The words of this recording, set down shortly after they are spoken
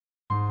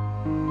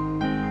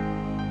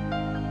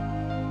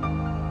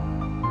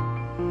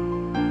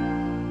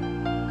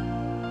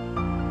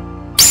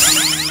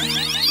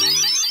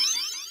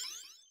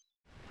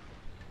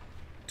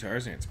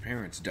Tarzan's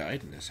parents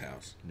died in this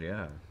house.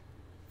 Yeah.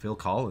 Phil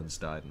Collins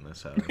died in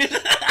this house.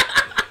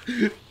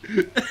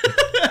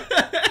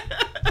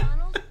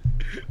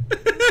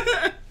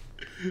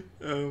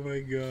 Oh my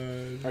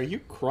god. Are you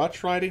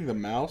crotch riding the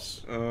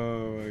mouse?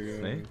 Oh my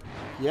god. Me?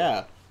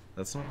 Yeah.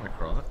 That's not my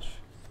crotch.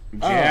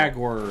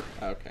 Jaguar.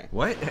 Okay.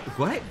 What?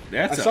 What?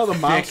 That's I saw a the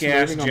mouse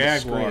thick-ass moving on the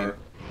jaguar. screen.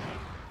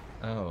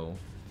 Oh.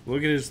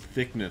 Look at his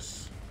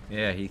thickness.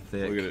 Yeah, he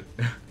thick. Look at it.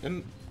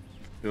 And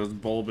Those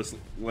bulbous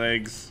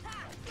legs.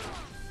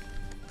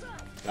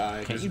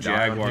 died. Can't This you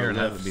die on jaguar here and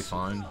have lives. it be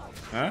fine?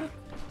 Huh?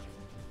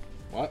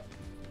 What?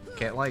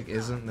 Can't, like,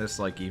 isn't this,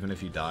 like, even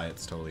if you die,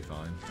 it's totally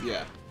fine?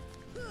 Yeah.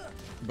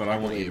 But I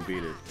want you to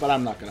beat it. But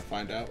I'm not gonna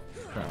find out.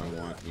 I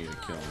want you to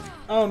kill me.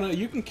 Oh no,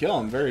 you can kill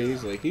him very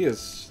easily. He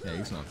is, Yeah,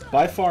 he's not that.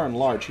 by far and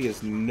large, he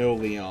is no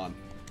Leon.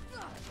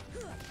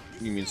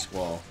 You mean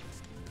Squall?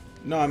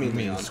 No, I mean I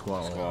mean, Leon.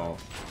 Squall. Squall.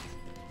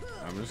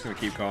 I'm just gonna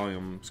keep calling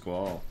him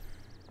Squall.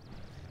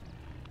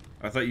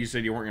 I thought you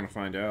said you weren't gonna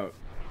find out.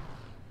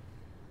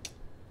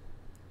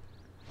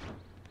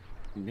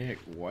 Nick,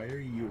 why are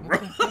you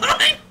running?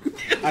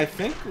 I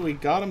think we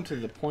got him to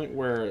the point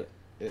where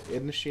it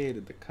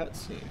initiated the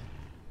cutscene.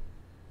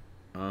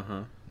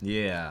 Uh-huh.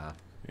 Yeah.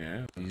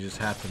 Yeah. You just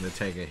happened to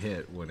take a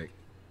hit when it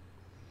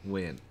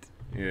went.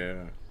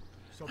 Yeah.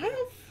 I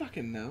don't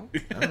fucking know.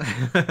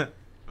 Thank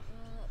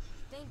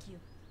you.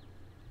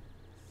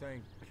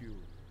 Thank you.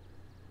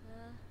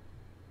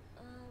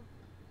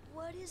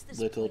 What is this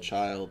Little place?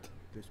 child,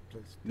 This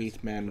place.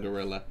 meat man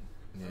gorilla.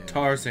 Yeah.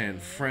 Tarzan,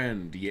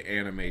 friend, you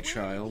anime Where did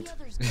child. the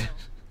others go?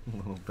 A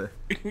little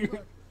bit.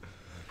 Look,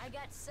 I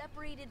got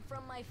separated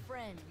from my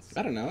friends.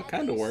 I don't know, it Have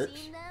kinda you works.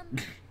 seen them?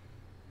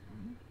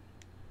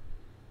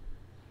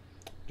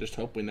 Just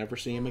hope we never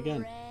see him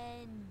again.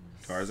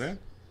 Friends. Tarzan?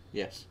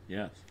 Yes.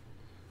 Yes.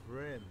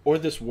 Friend. Or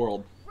this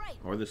world. Right.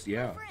 Or this, my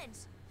yeah.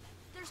 friends.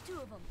 There's two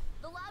of them.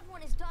 The loud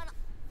one is Donna.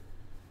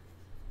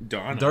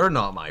 Donald. They're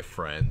not my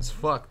friends.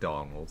 Fuck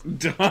Donald.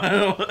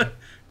 Donald.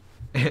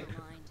 Never mind.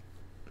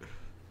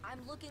 I'm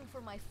looking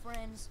for my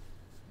friends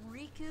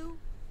Riku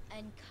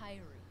and Kairi.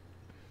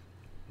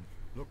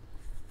 Look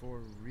for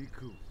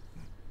Riku.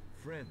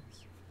 Friends.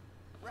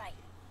 Right.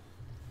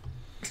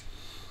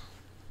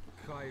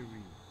 Kairi.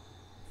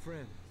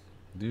 Friends.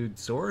 Dude,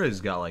 Sora's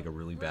got like a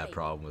really bad Right.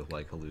 problem with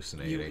like You,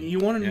 hallucinating. you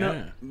want to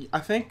know? I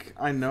think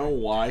I know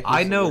why. he's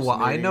I know why. I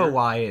hallucinating know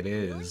her. it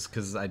is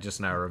because I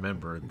just now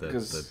remembered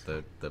Because-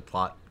 the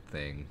plot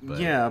thing. But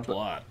Yeah,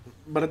 Plot.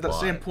 but at the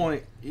same Plot.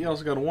 point, you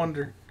also got to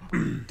wonder.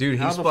 dude,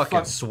 How he's the fucking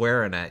fuck-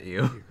 swearing at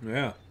you.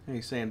 Yeah.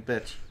 He's saying,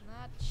 "Bitch."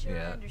 Not sure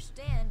Yeah. I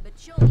understand, but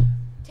show me.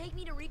 Take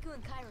me to Riku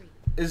and Kairi.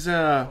 Is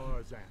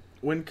Tarzan.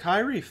 when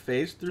Kairi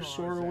phased through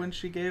Sora when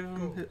she gave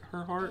him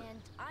her heart? And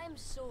I'm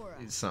Sora.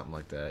 Something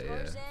like that. Yeah.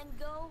 Tarzan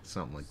go.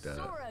 Something like that.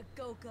 Sora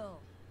go go.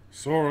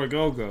 Sora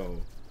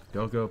go-go.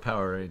 Go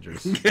Power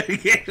Rangers.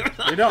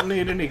 We don't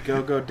need any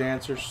go-go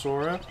dancers,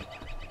 Sora.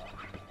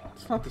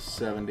 It's not the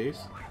 70s.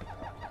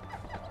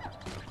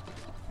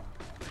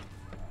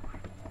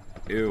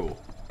 Ew.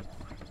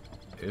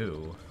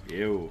 Ew.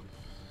 Ew.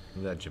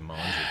 That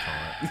Jumanji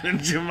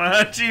font.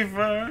 Jumanji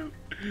farm.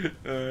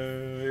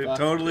 It Fuck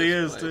totally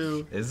this is place.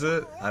 too. Is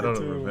it? I don't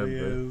Totally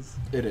remember. is.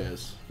 It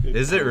is.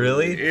 Is it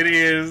really? It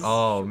is.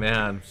 Oh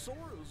man.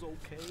 Sora's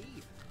okay.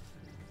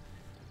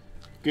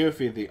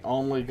 Goofy, the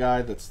only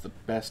guy that's the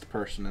best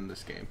person in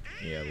this game.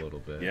 Yeah, a little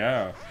bit.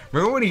 Yeah.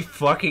 Remember when he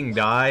fucking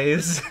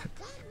dies?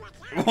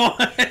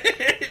 What?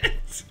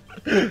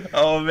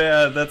 Oh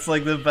man, that's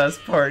like the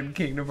best part in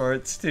Kingdom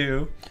Hearts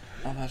 2.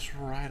 Oh, that's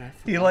right. I forgot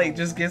He like all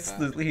just about gets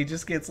that. he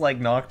just gets like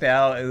knocked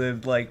out and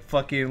then like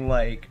fucking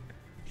like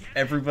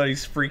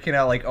everybody's freaking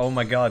out like, oh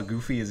my god,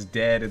 Goofy is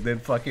dead, and then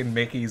fucking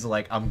Mickey's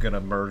like, I'm gonna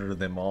murder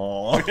them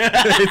all.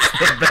 It's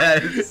the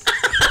best.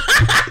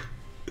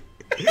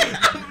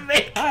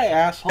 Hi,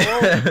 asshole.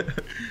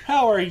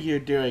 How are you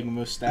doing,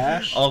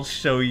 mustache? I'll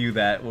show you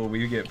that when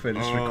we get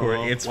finished Oh,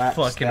 recording. It's wax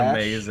fucking stash.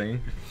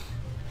 amazing.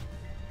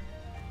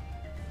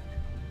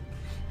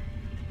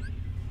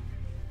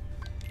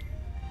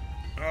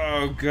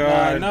 Oh I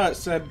god. know it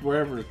said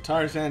wherever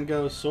Tarzan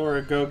goes,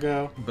 Sora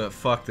go. But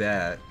fuck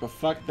that. But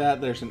fuck that,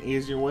 there's an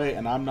easier way,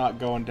 and I'm not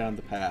going down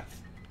the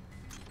path.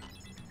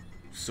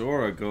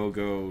 Sora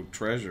go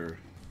treasure.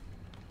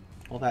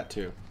 Well, that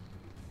too.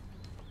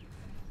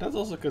 That's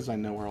also because I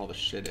know where all the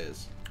shit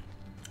is.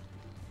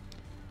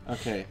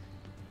 Okay.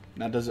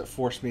 Now, does it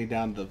force me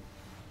down the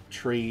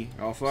tree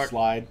Oh, fuck.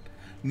 slide?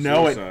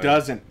 No, Suicide. it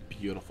doesn't.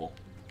 Beautiful.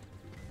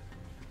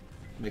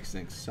 Makes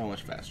things so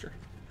much faster.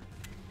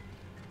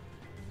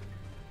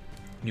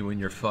 You and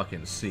your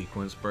fucking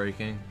sequence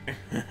breaking.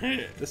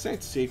 This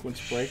ain't sequence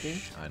breaking.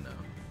 I know.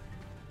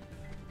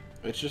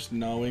 It's just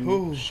knowing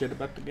Ooh. shit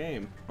about the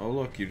game. Oh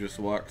look, you just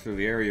walked through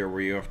the area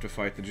where you have to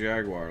fight the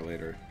jaguar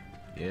later.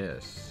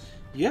 Yes.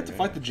 You have to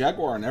fight the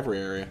jaguar in every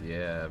area.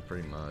 Yeah,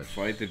 pretty much.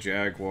 Fight the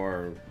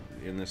jaguar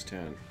in this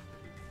tent.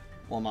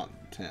 Well, not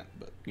the tent,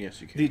 but Yes,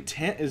 you can. the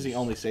tent is the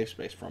only safe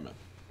space from it.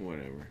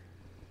 Whatever.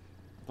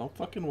 Don't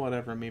fucking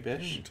whatever me,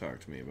 bitch. Don't talk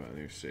to me about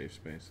your safe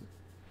spaces.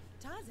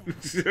 Tarzan.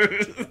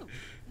 Oh,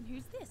 and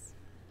who's this?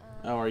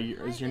 Oh,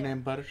 is your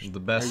name Butters? The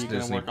Are best you gonna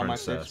Disney work on my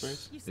safe princess.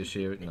 space? Is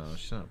she? No,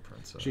 she's not a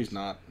princess. She's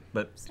not.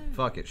 But So,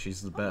 fuck it,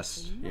 she's the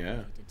best. obviously not Yeah.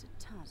 related to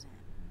Tarzan.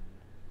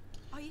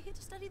 Are you here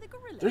to study the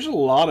gorilla? There's a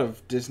lot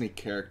of Disney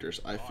characters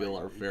I feel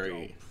are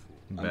very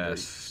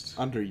Best.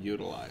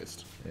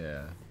 underutilized.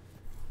 Yeah.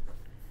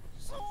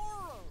 Sora,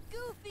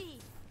 Goofy,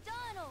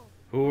 Donald.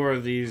 Who are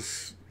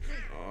these?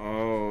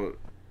 Oh,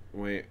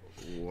 wait.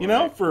 You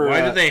know, for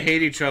why do they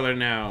hate each other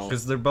now?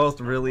 Because they're both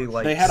really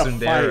like They had a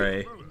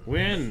tsundere.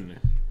 When?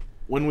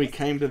 when we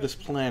came to this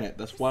planet,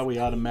 that's why we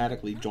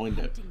automatically joined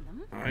it. Hunting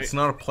them? It's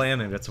not a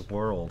planet, it's a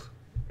world.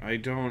 I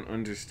don't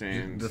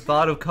understand. The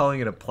thought of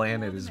calling it a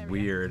planet is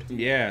weird.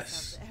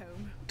 Yes. At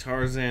home.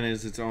 Tarzan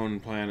is its own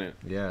planet.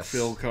 Yes.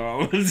 Phil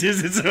Collins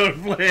is its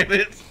own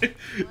planet.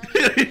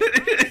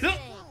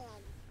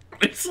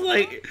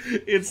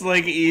 it's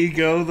like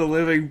Ego, the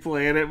living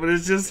planet, but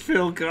it's just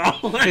Phil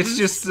Collins. It's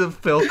just the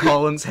Phil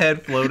Collins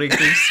head floating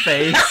through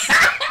space.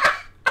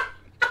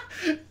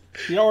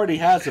 He already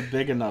has a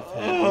big enough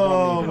head. We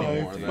Oh don't need my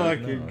any more, though.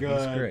 fucking No,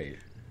 he's god. great.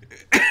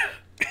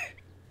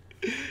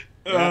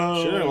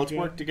 Yeah, sure, let's God.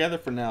 work together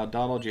for now.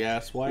 Donald, you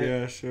asswipe.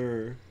 Yeah,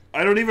 sure.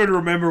 I don't even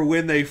remember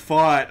when they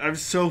fought. I'm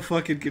so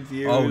fucking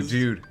confused. Oh,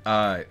 dude.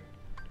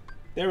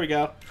 There we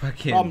go.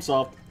 Fucking. Problem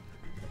solved.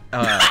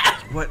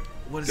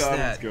 What is God,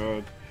 that?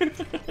 God.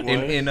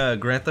 In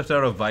Grand Theft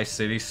Auto Vice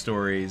City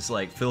stories,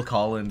 like Phil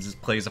Collins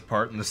plays a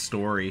part in the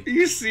story. Are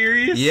you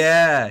serious?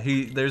 Yeah,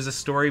 there's a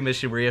story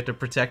mission where you have to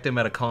protect him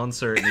at a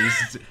concert, and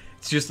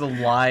it's just a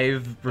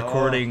live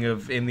recording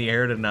of "In the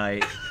Air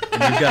Tonight,"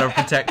 and you've got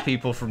to protect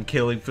people from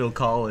killing Phil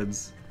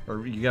Collins,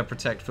 or you got to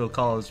protect Phil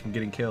Collins from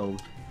getting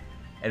killed,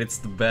 and it's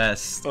the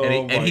best. Oh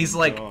And my he's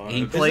like, God.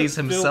 he Isn't plays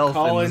Phil himself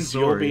Collins, in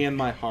the you'll story. be in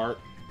my heart.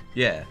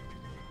 Yeah.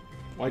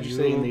 Why'd you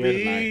say in the air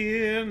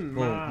tonight? In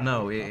Well, my-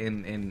 no,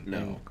 in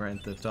No.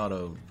 Grand Theft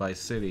Auto Vice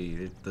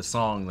City, the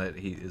song that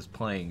he is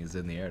playing is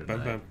 "In the Air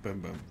Tonight."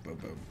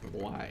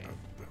 Why?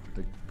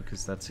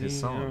 Because that's his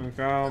song. It's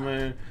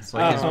It's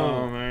like his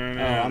Oh, I'm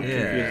Yeah.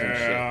 confusing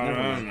shit.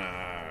 Never mind.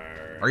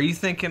 Are you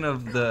thinking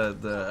of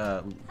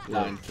the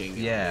Lion King.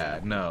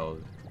 Yeah, no.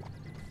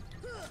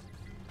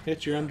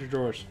 Hit your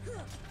underdrawers.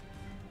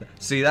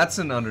 See, that's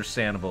an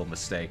understandable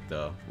mistake,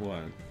 though.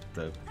 What?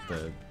 The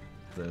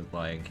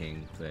Lion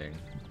King thing.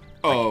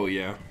 Oh,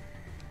 yeah.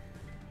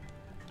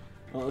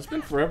 Well, it's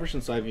been forever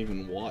since I've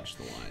even watched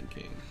The Lion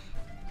King.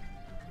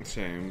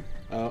 Same.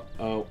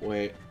 Oh,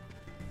 wait.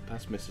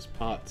 That's Mrs.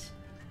 Potts.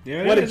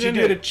 Yeah, What did you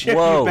do to Chip,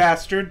 Whoa. you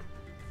bastard?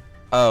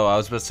 Oh, I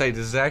was about to say,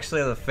 does it actually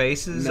have the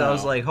faces? I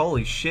was No. like,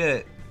 holy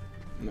shit.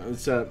 No,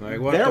 it's Like,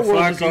 what their the world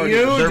fuck is are already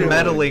you They're doing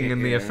meddling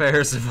in the here?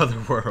 affairs of other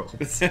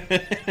worlds.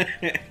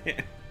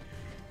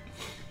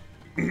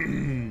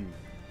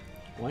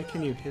 Why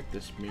can you hit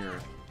this mirror?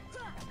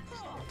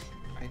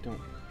 I don't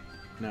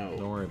know.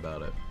 Don't worry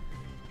about it.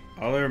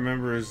 All I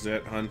remember is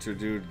that Hunter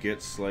dude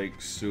gets,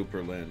 like,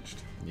 super lynched.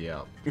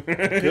 Yeah.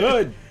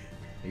 Good.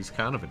 He's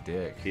kind of a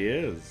dick. He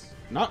is.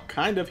 Not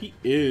kind of. He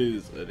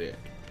is a dick.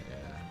 Yeah.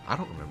 I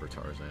don't remember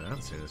Tarzan. I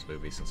haven't seen this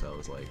movie since I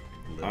was like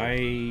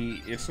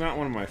little. It's not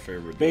one of my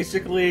favorite.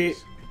 Basically,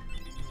 movies.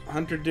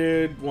 Hunter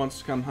dude wants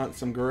to come hunt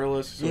some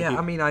gorillas. So Yeah, he,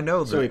 I mean, I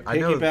know so he that. I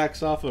know.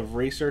 piggybacks off of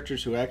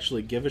researchers who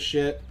actually give a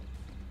shit,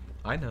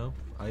 I know.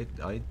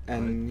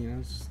 and you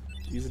know,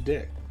 he's a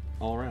dick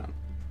all around.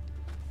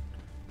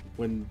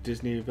 When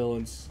Disney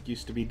villains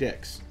used to be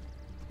dicks.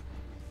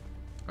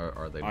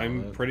 Are they?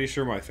 I'm not? pretty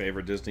sure my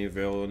favorite Disney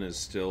villain is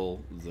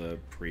still the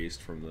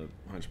priest from the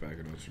Hunchback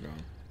of Notre Dame.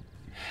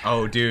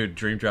 Oh, dude,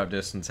 Dream Drop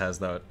Distance has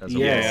that as a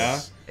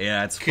Yes. villain.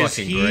 Yeah, it's Because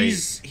fucking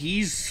great.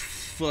 he's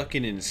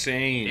fucking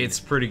insane. It's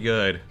pretty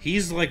good.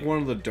 He's like one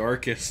of the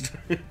darkest.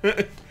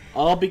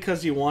 All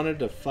because he wanted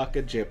to fuck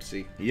a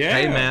gypsy. Yeah.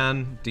 Hey,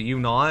 man, do you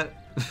not?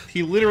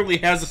 He literally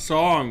has a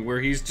song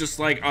where he's just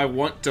like, I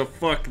want to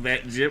fuck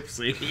that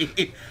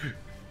gypsy.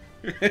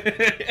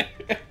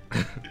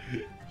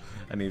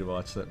 I need to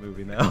watch that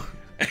movie now.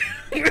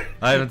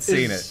 I haven't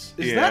seen it. Is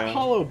Yeah. that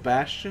Hollow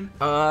Bastion?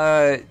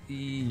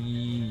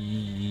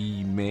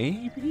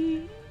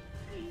 Maybe.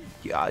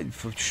 Yeah,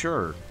 for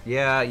sure.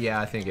 Yeah,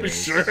 I think it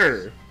is.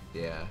 Sure.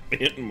 Yeah,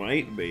 It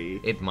might be.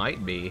 it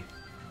might be.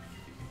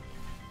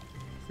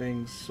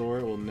 Things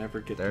Sora will never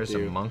get There's to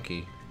a do.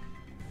 monkey.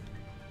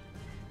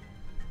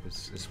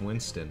 It's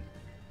Winston.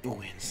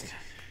 Winston.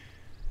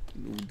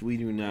 We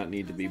do not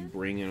need to be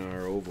bringing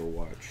our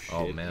Overwatch shit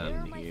Oh, man. Where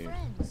are in my here.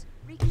 friends,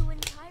 Riku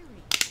and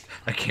Kairi?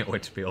 I can't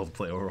wait to be able to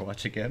play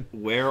Overwatch again.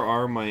 Where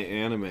are my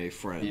anime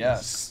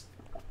friends?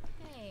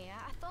 Hey,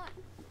 I thought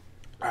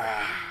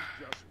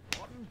Just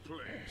one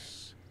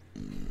place.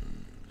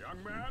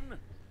 Young man,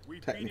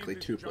 we've Technically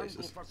been in two this jungle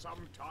places. for some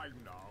time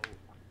now.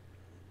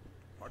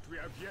 But we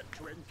have yet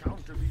to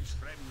encounter these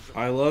friends of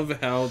I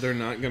love how they're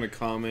not going to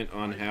comment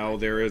on how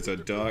there is a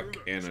duck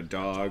and a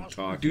dog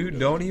talking. Dude, to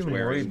don't them even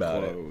wearing worry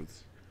about it.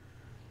 clothes.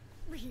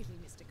 Really,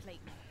 Mr.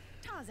 Clayton?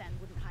 Tarzan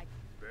wouldn't hide.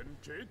 Then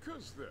take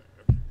us there.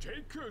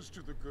 Take us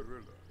to the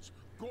gorillas.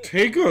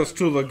 Take us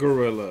to the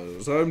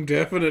gorillas. I'm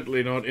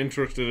definitely not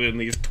interested in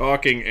these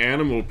talking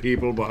animal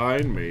people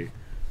behind me.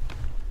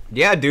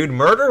 Yeah, dude,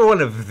 murder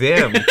one of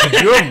them. Could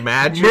you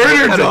imagine what Murder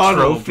kind of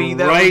Donald trophy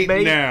that right would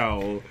make?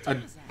 now.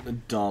 A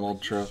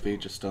Donald trophy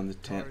just on the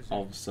tent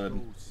all of a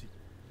sudden.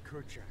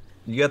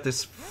 You got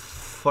this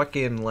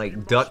fucking,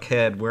 like, duck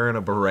head wearing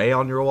a beret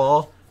on your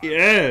wall?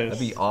 Yes. That'd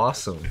be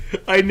awesome.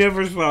 I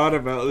never thought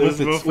about this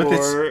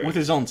before. With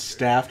his own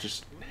staff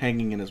just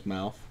hanging in his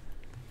mouth.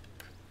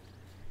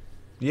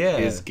 Yeah.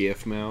 His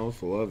GIF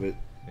mouth. Love it.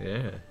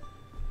 Yeah.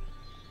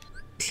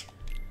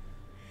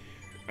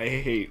 I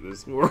hate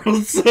this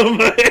world so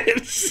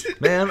much.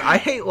 Man, I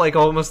hate, like,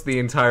 almost the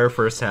entire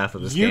first half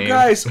of this game. You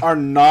guys are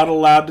not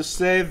allowed to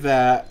say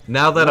that.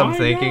 Now that I'm Why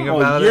thinking not?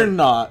 about You're it...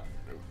 not,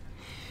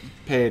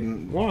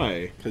 Payton.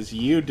 Why? Because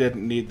you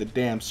didn't need the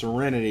damn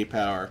Serenity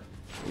power.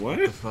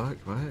 What? Fuck,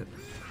 what?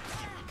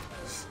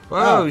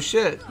 Whoa,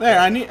 shit. There,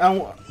 I need...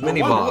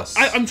 Mini boss.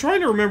 I'm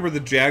trying to remember the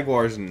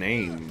Jaguar's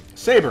name.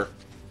 Saber.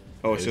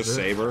 Oh, it's just it?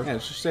 Saber? Yeah,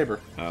 it's just Saber.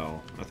 Oh,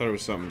 I thought it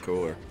was something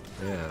cooler.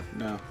 Yeah.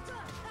 No.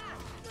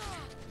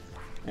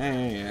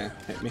 Yeah.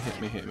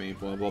 Hit me,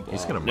 blah, blah, blah.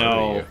 He's gonna murder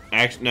No, you.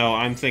 actually, no,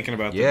 I'm thinking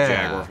about the Yeah.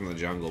 Jaguar from the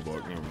Jungle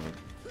Book. Never mind.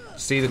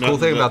 See, the No, cool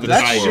thing about the this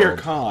That's tiger. Shere world...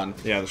 Khan.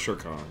 Yeah, the Shere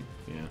Khan.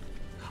 Yeah.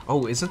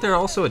 Oh, isn't there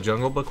also a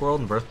Jungle Book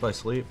world in Birth by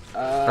Sleep?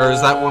 Or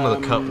is that one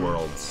of the cut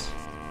worlds?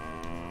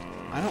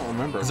 I don't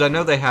remember. Because I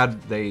know they had...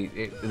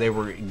 They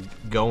were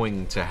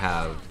going to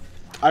have...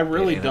 I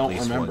really in at don't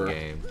least remember. one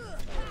game.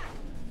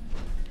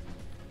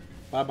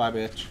 Bye-bye,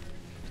 bitch.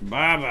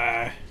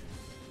 Bye-bye.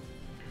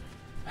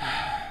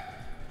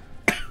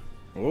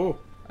 Oh.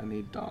 I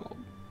need Donald.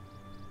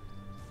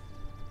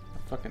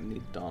 I fucking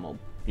need Donald.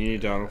 You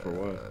need Donald for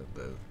what?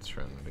 The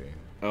Trinity.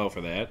 Oh,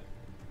 for that?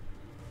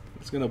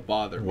 It's gonna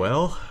bother me.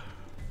 Well...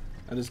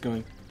 I'm just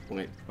going...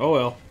 Wait. Oh,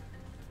 well.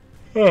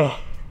 Oh.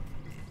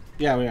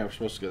 Yeah, we're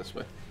supposed to go this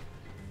way.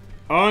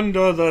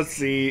 Under the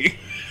sea.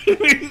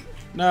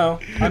 No,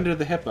 under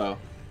the hippo.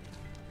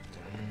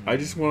 I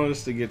just want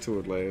us to get to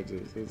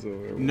Atlantis. That's all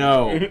I want.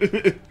 No.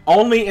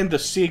 Only in the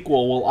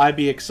sequel will I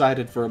be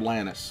excited for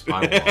Atlantis. I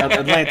won't.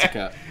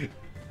 Atlantica.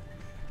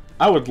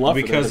 I would love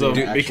Because for of-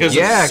 that to be because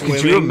actual- of Yeah, could you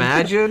swimming.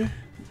 imagine?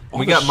 All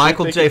We the got shit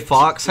Michael they J. could-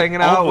 Fox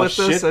hanging all out the with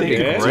shit us. That'd they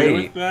be could do great.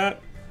 with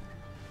that.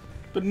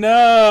 But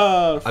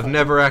no. I've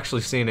never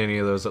actually seen any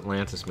of those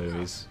Atlantis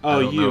movies. Oh,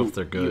 I don't know if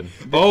they're good.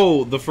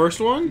 Oh, the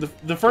first one?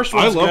 The first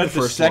I one's love good. the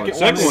first second one.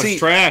 Second is one's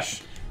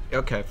trash.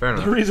 Okay, fair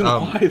enough. the reason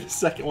why the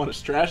second one is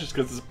trash is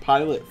because it's a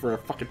pilot for a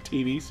fucking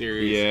TV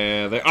series.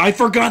 Yeah, I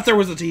forgot there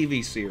was a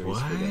TV series.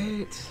 What?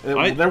 For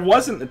that. There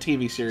wasn't a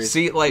TV series.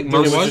 See, like, it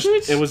most... was,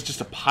 just, it was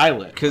just a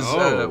pilot. Because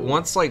Oh.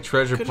 once, like,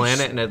 Treasure Could've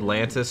Planet and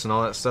Atlantis and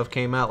all that stuff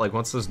came out, like,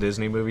 once those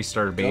Disney movies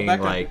started being, back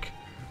up. like,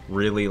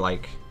 really,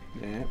 like...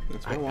 Yeah,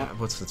 that's what I want.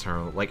 what's the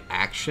term? Like,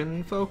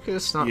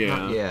 action-focused? Not,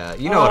 Yeah. yeah.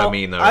 You know what I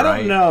mean, though, I right?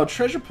 don't know.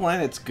 Treasure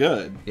Planet's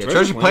good. Yeah, Treasure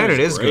Treasure Planet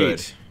Planet's is great.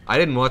 good. I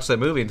didn't watch that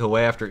movie until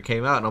way after it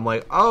came out, and I'm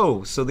like,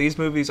 oh, so these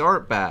movies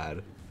aren't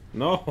bad.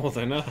 No,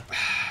 they're not.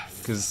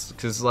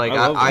 Because like,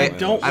 I love I that.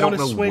 don't I want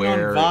don't to know swing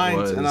where on it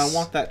vines, and I was.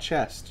 want that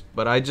chest.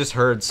 But I just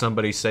heard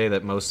somebody say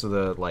that most of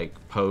the, like,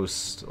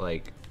 post,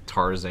 like,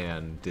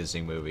 Tarzan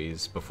Disney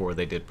movies before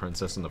they did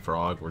Princess and the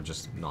Frog were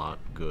just not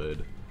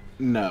good.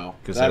 No,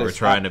 Because that they were is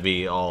trying to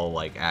be all,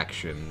 like,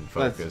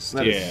 action-focused.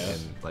 that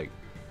is- And, like,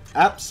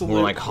 absolute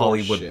more like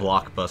Hollywood horseshit.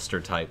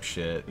 blockbuster type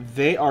shit.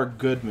 They are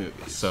good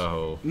movies.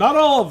 So, Not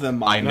all of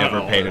them. I mind, never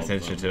all paid of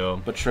attention to them.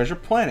 them. But Treasure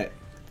Planet,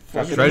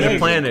 fucking Treasure amazing.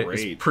 Planet great.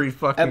 is pretty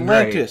fucking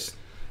Atlantis,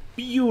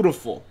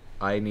 beautiful.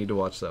 great. I need to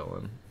watch that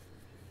one.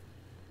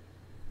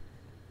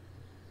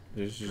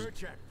 There's just,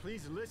 Kerchak,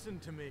 please listen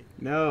to me.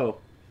 No,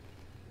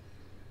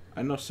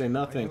 I know. Say I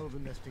nothing. know the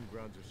nesting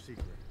grounds are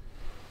secret,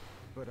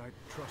 but I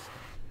trust them.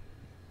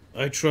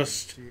 I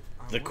trust See, I the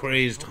want to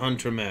crazed help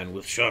hunter man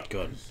with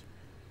shotgun.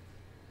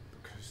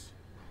 because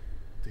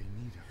they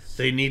need us.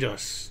 They need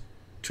us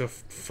to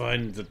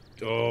find the...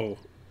 Oh.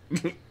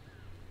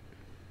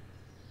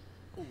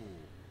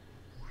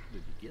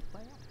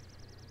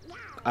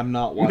 I'm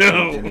not watching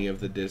No. any of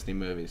the Disney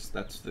movies.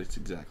 That's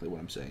exactly what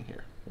I'm saying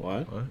here.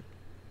 What? What?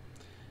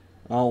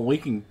 Oh, we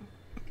can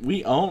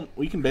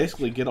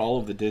basically get all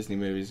of the Disney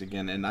movies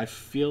again, and I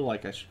feel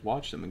like I should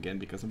watch them again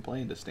because I'm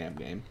playing this damn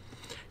game.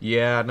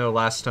 Yeah, no,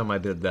 last time I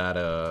did that,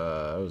 it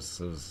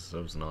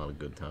was not a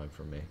good time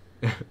for me.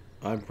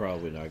 I'm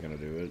probably not gonna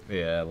do it.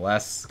 Yeah,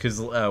 because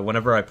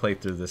whenever I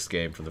played through this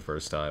game for the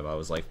first time, I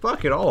was like,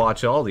 fuck it, I'll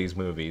watch all these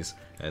movies.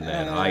 And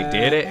then I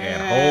did it,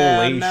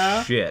 and holy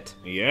no. shit.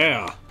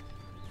 Yeah.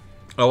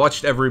 I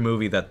watched every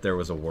movie that there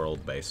was a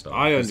world based on.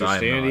 I 'cause I'm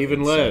understand not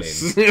even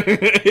insane.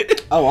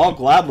 less. Oh, I'll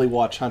gladly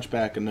watch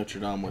Hunchback of Notre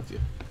Dame with you.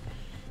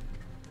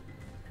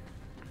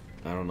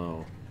 I don't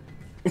know.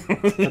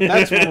 But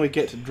that's when we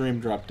get to Dream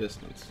Drop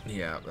Distance.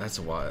 Yeah, that's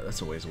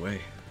a ways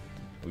away.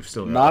 We've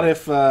still got Not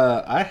if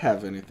I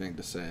have anything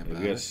to say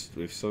about it.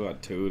 We've still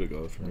got 2 to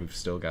go through. We've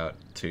still got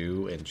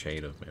 2 and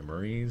Chain of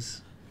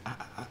Memories.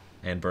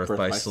 And Birth Birth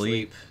by by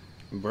Sleep.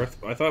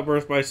 I thought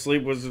Birth by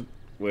Sleep was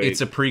Wait.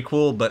 It's a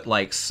prequel, but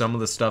like some of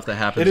the stuff that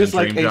happens It in is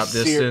like Dream a Drop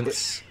ser-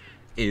 Distance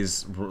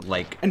is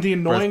like And the Birth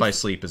annoying by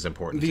Sleep is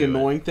important. the to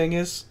annoying it. thing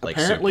is Like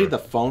apparently super.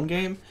 the phone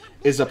game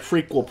is a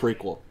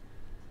prequel.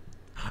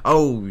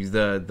 Oh,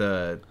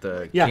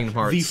 the Yeah, Kingdom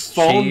Hearts the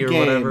phone Chi or game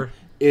whatever.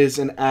 is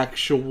an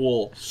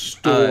actual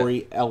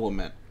story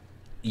element.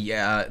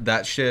 Yeah,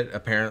 that shit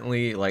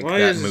apparently like Why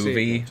that is it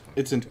movie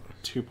It's in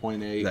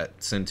 2.8.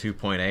 that's in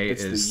 2.8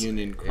 It's the is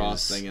Union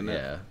Cross is- thing, isn't it?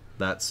 Yeah,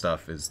 that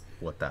stuff is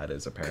what that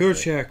is apparently.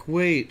 Kurchak,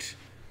 wait.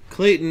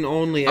 Clayton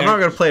only. I'm not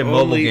gonna play a mobile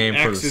only game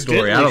for the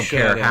story. I accidentally don't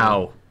care shot him.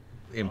 how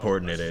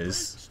important it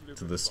is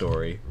to the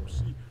story.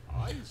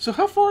 So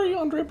how far are you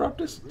on Dream Drop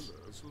Distance?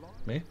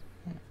 Me?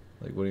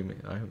 Like, what do you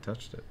mean? I haven't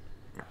touched it.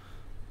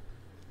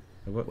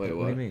 What, Wait, what do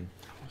what? you mean?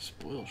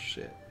 Spoil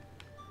shit.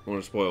 Want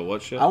to spoil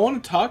what shit? I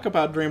want to talk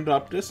about Dream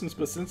Drop Distance,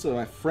 but since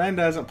my friend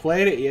hasn't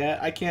played it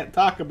yet, I can't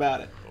talk about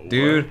it.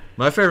 Dude,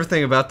 my favorite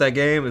thing about that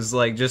game is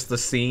like just the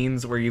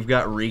scenes where you've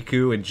got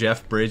Riku and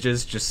Jeff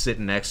Bridges just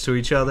sitting next to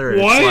each other.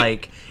 And What? It's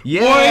like,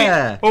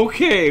 yeah, What?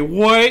 Okay,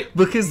 what?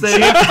 because they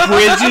Jeff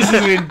Bridges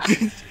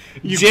and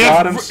You Jeff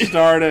got him Br-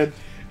 started.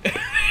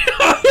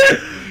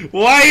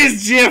 Why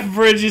is Jeff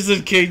Bridges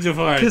in Kingdom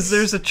Hearts? because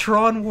there's a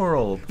Tron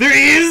world. There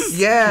is.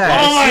 Yeah.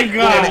 Oh my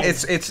god. And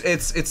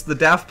it's the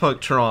Daft Punk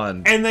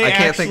Tron. And they I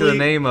can't think of the actually-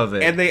 name of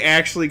it. And they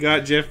actually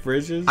got Jeff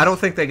Bridges. I don't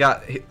think they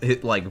got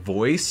hit like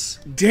voice,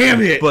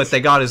 Damn it. but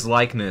they got his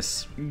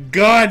likeness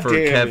God for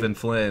damn Kevin it.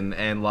 Flynn,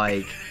 and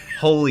like,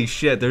 holy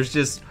shit, there's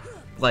just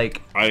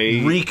like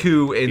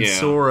Riku and yeah.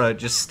 Sora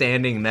just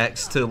standing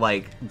next to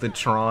like the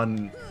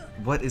Tron.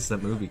 What is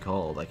that movie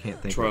called? I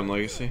can't think. Tron of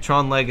Legacy.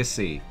 Tron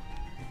Legacy.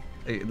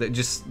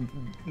 Just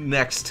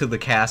next to the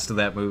cast of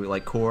that movie,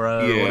 like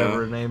Cora or Yeah. whatever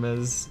her name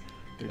is,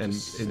 and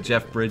just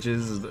Jeff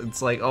Bridges.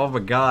 It's like, oh my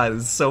god,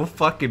 it's so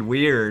fucking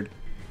weird.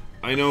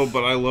 I know,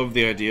 but I love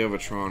the idea of a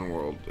Tron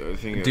world. I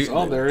think it's Dude,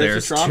 Oh, there is a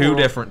there's Tron two world.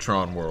 different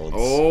Tron worlds.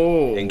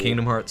 Oh. In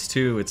Kingdom Hearts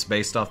 2, it's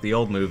based off the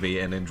old movie,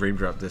 and in Dream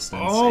Drop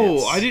Distance, Oh,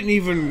 it's, I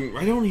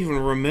don't even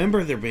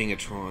remember there being a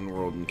Tron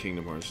world in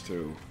Kingdom Hearts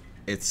 2.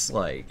 It's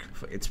like,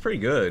 it's pretty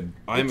good.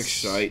 I'm It's-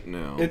 excited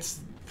now.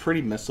 It's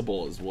pretty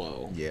missable as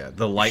well. Yeah,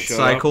 the light Shut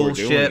up, we're cycle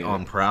doing shit it.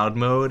 on Proud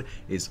Mode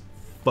is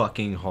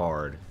fucking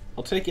hard.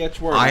 I'll take you at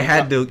your word. I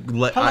had to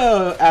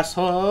Hello,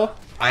 asshole.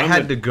 I I'm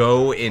had a- to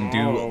go and do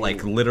Oh.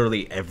 like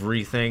literally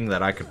everything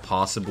that I could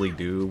possibly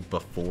do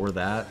before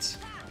that.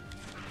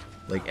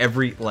 Like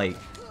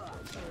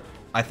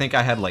I think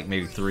I had like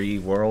maybe 3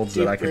 worlds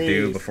that I could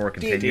do freeze. before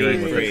Deep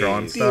continuing with the freeze.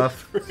 Tron Deep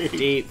stuff.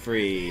 Deep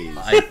freeze.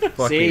 I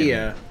fucking See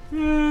ya.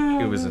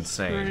 It was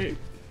insane.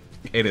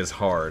 It is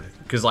hard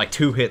because like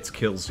 2 hits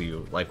kills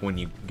you. Like when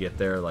you get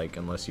there, like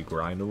unless you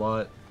grind a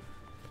lot.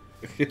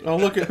 Oh,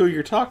 look at who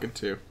you're talking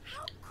to.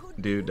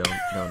 Dude,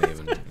 don't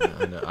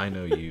even. I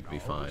know you'd be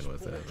fine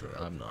with it.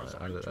 I'm not.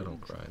 I don't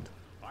grind.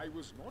 I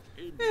was not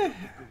aiming at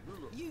the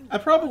gorilla. I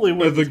probably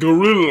would. The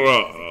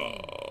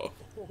gorilla.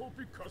 Oh,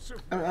 because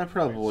of I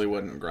probably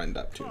wouldn't grind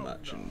up too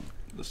much in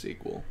the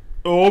sequel.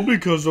 All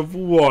because of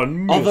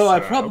one. Although I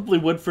mishap. probably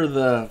would for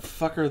the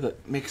fucker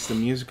that makes the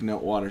music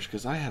note waters,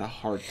 because I had a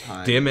hard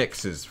time.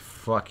 Dimix is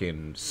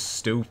fucking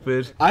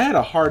stupid. I had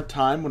a hard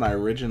time when I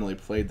originally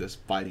played this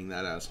fighting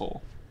that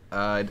asshole.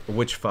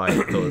 Which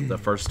fight? The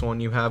first one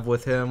you have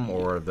with him,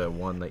 or the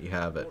one that you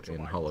have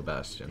in Hollow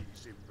Bastion,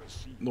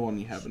 The one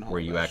you have in Hollow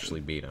where you Bastion.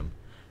 actually beat him?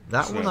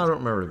 That one I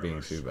don't remember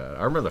being too bad.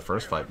 I remember the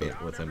first fight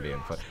with him being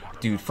fun.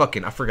 Dude,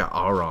 fucking, I forgot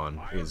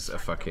Auron is a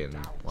fucking,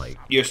 like,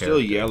 You're still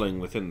character. yelling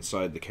within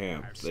inside the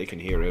camp. They can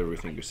hear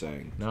everything you're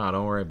saying. No,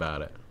 don't worry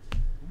about it.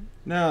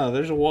 No,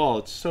 there's a wall.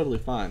 It's totally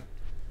fine.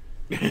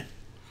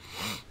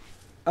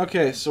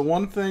 Okay, so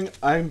one thing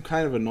I'm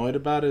kind of annoyed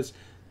about is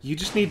you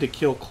just need to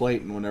kill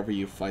Clayton whenever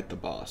you fight the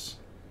boss.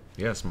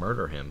 Yes,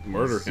 murder him.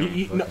 Murder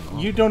He's him. No, fucking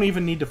you awful. don't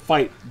even need to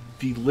fight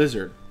the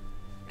lizard.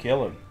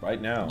 Kill him right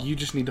now. You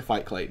just need to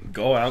fight Clayton.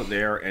 Go out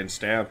there and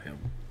stab him.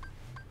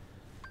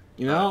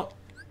 You know,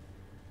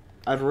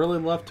 I'd really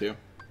love to.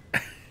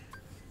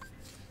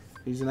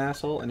 He's an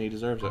asshole and he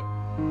deserves it.